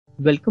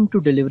Welcome to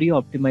Delivery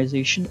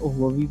Optimization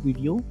Overview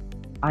video.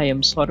 I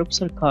am Saurabh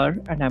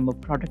Sarkar and I'm a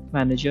product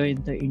manager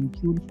in the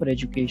Intune for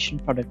Education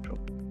product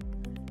group.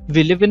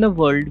 We live in a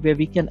world where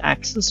we can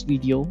access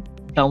video,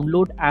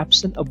 download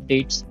apps and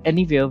updates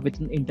anywhere with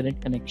an internet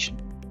connection.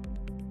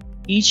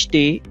 Each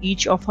day,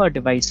 each of our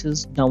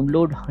devices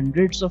download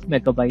hundreds of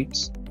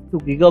megabytes to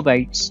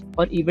gigabytes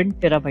or even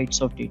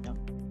terabytes of data.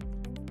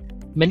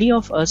 Many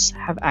of us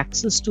have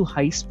access to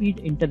high-speed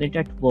internet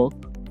at work,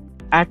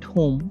 at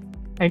home,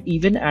 and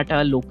even at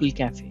our local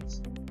cafes.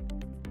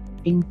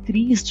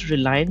 Increased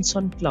reliance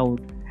on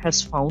cloud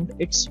has found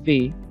its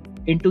way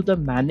into the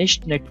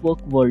managed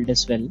network world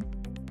as well,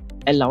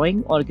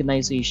 allowing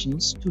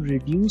organizations to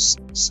reduce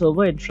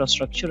server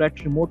infrastructure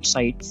at remote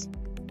sites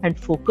and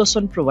focus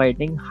on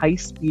providing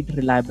high-speed,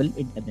 reliable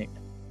internet.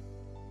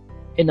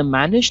 In a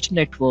managed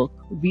network,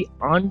 we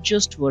aren't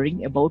just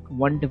worrying about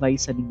one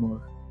device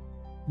anymore.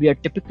 We are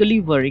typically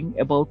worrying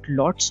about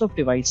lots of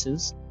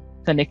devices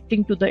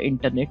connecting to the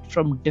internet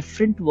from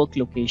different work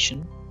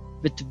locations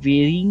with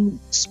varying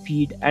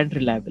speed and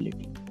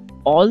reliability.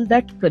 All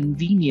that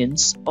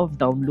convenience of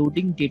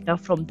downloading data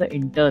from the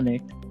internet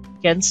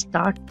can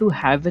start to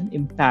have an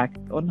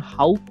impact on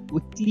how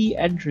quickly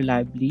and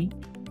reliably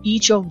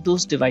each of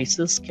those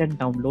devices can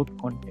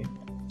download content.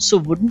 So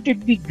wouldn't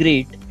it be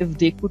great if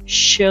they could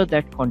share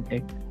that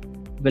content?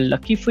 Well,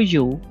 lucky for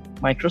you,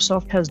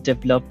 Microsoft has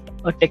developed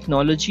a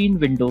technology in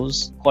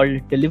Windows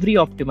called Delivery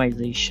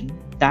Optimization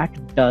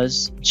that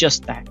does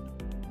just that.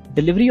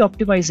 Delivery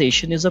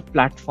Optimization is a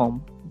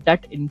platform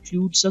that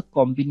includes a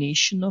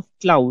combination of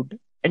cloud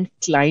and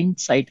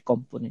client-side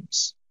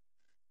components.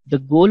 The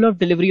goal of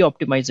Delivery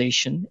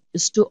Optimization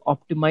is to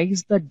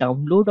optimize the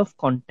download of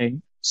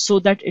content so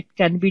that it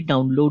can be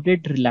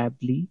downloaded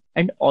reliably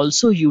and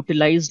also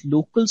utilize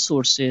local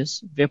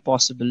sources where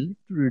possible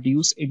to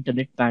reduce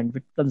internet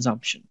bandwidth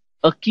consumption.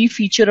 A key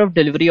feature of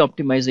delivery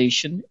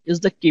optimization is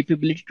the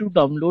capability to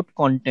download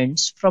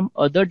contents from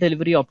other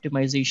delivery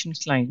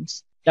optimization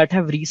clients that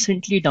have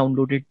recently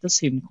downloaded the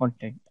same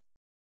content.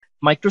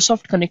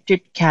 Microsoft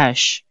Connected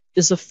Cache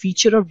is a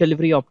feature of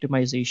delivery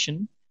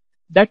optimization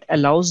that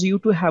allows you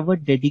to have a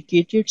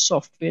dedicated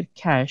software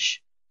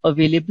cache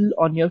available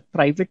on your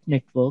private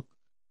network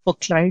for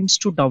clients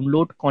to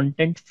download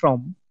content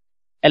from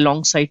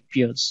alongside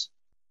peers.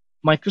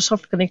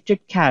 Microsoft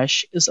Connected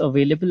Cache is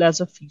available as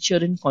a feature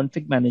in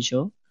Config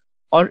Manager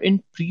or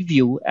in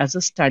Preview as a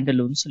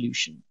standalone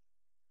solution.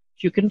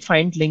 You can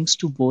find links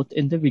to both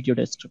in the video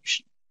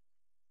description.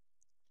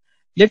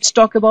 Let's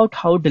talk about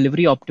how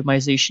delivery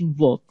optimization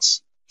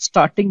works,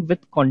 starting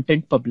with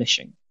content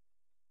publishing.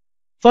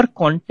 For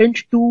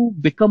content to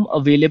become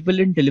available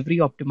in delivery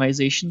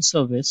optimization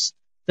service,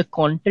 the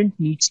content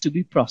needs to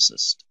be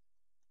processed.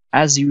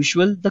 As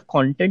usual, the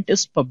content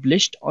is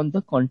published on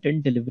the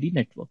content delivery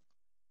network.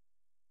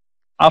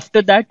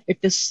 After that, it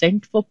is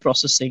sent for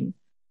processing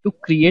to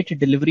create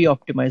delivery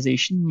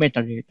optimization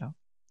metadata.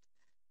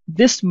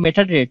 This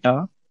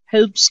metadata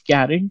helps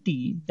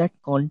guarantee that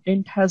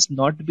content has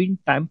not been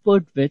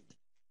tampered with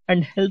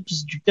and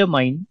helps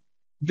determine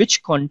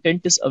which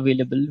content is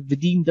available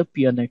within the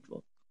peer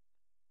network.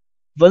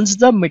 Once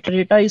the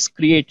metadata is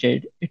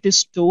created, it is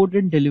stored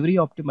in delivery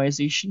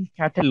optimization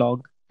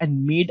catalog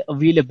and made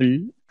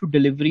available to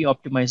delivery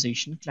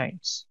optimization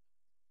clients.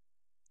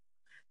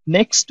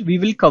 Next, we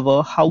will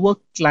cover how a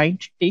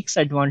client takes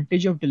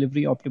advantage of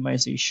delivery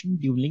optimization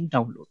during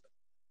download.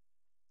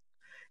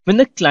 When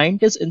the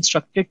client is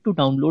instructed to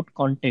download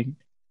content,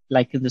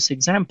 like in this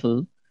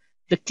example,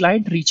 the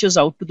client reaches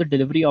out to the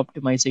delivery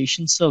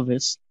optimization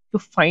service to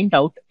find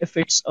out if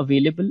it's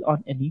available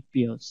on any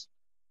peers.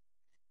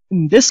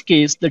 In this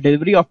case, the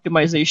delivery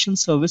optimization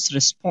service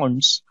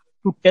responds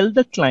to tell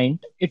the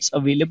client it's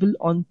available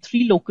on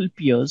 3 local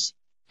peers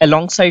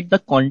alongside the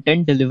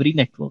content delivery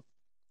network.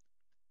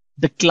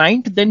 The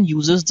client then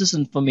uses this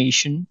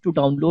information to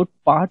download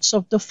parts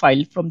of the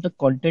file from the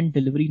content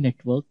delivery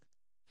network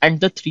and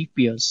the 3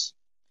 peers.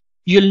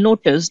 You'll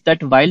notice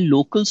that while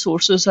local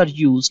sources are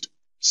used,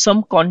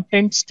 some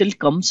content still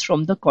comes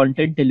from the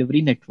content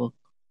delivery network.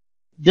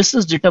 This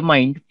is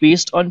determined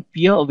based on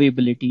peer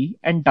availability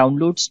and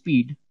download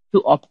speed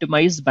to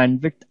optimize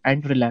bandwidth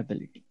and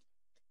reliability.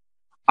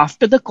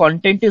 After the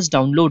content is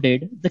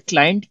downloaded, the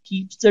client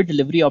keeps the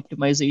delivery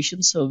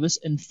optimization service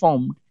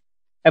informed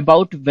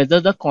about whether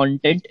the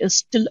content is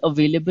still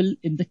available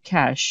in the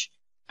cache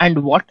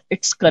and what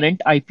its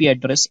current IP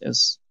address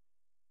is.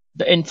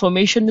 The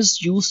information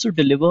is used to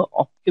deliver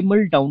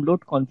optimal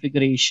download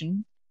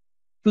configuration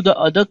to the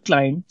other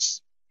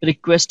clients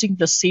requesting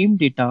the same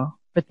data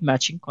with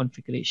matching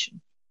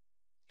configuration.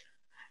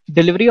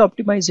 Delivery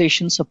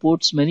optimization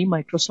supports many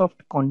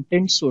Microsoft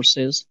content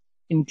sources,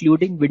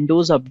 including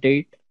Windows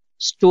Update,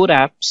 Store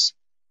apps,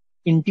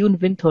 Intune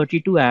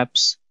Win32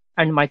 apps,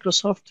 and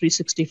Microsoft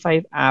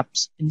 365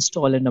 apps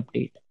install and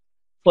update.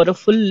 For a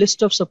full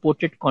list of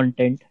supported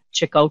content,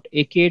 check out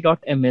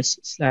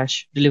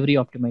aka.ms/delivery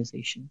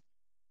optimization.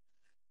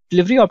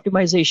 Delivery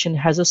optimization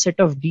has a set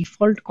of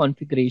default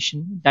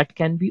configuration that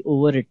can be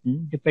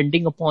overwritten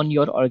depending upon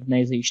your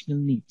organizational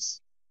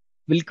needs.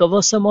 We'll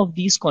cover some of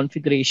these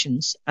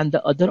configurations and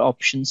the other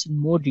options in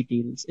more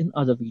details in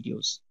other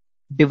videos.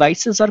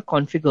 Devices are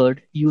configured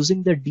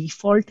using the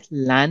default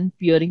LAN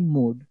peering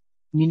mode,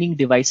 meaning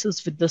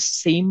devices with the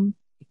same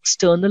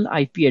external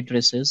IP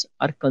addresses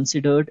are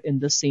considered in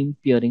the same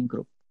peering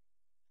group.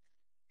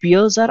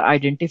 Peers are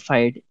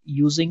identified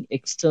using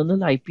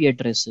external IP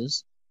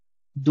addresses.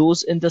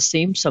 Those in the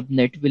same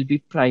subnet will be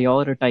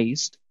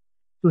prioritized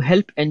to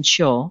help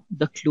ensure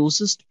the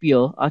closest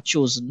peer are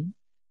chosen,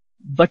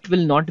 but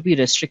will not be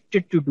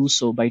restricted to do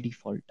so by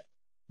default.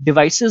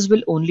 Devices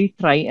will only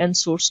try and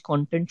source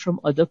content from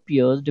other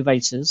peer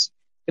devices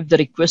if the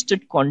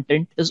requested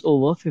content is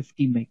over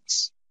 50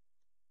 megs.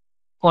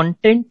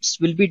 Contents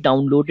will be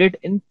downloaded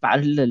in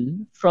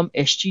parallel from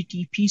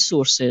HTTP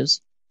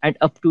sources and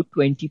up to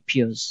 20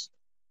 peers.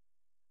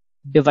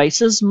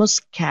 Devices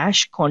must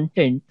cache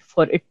content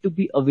for it to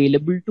be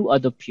available to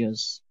other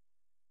peers.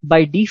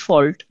 By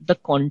default, the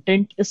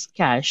content is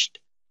cached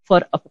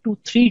for up to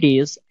 3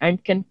 days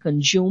and can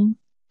consume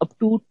up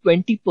to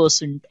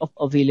 20% of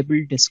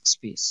available disk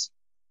space.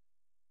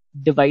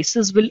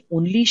 Devices will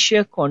only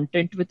share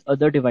content with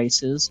other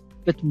devices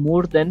with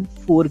more than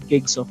 4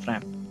 gigs of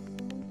RAM.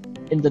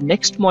 In the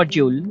next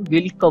module,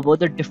 we'll cover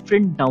the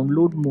different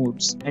download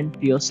modes and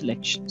peer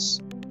selections.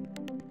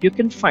 You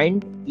can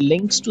find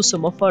links to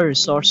some of our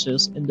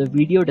resources in the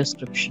video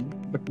description,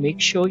 but make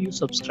sure you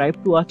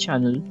subscribe to our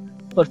channel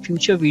for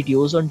future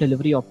videos on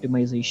delivery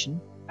optimization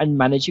and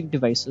managing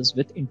devices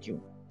with Intune.